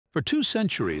For 2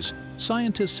 centuries,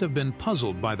 scientists have been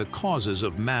puzzled by the causes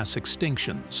of mass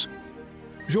extinctions.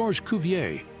 Georges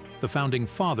Cuvier, the founding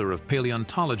father of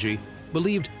paleontology,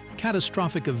 believed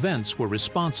catastrophic events were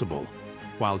responsible,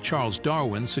 while Charles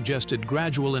Darwin suggested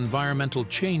gradual environmental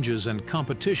changes and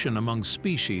competition among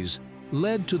species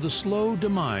led to the slow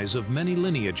demise of many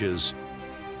lineages.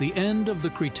 The end of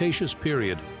the Cretaceous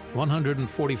period,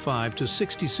 145 to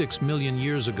 66 million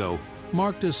years ago,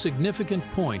 marked a significant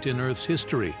point in Earth's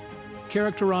history,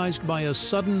 characterized by a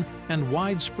sudden and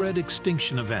widespread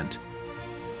extinction event.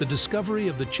 The discovery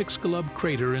of the Chicxulub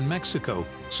crater in Mexico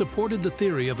supported the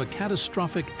theory of a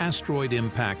catastrophic asteroid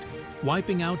impact,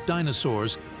 wiping out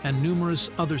dinosaurs and numerous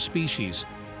other species.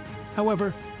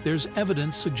 However, there's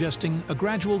evidence suggesting a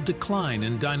gradual decline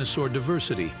in dinosaur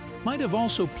diversity might have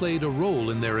also played a role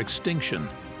in their extinction.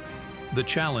 The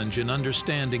challenge in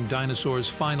understanding dinosaurs'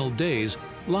 final days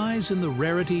lies in the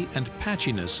rarity and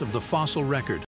patchiness of the fossil record.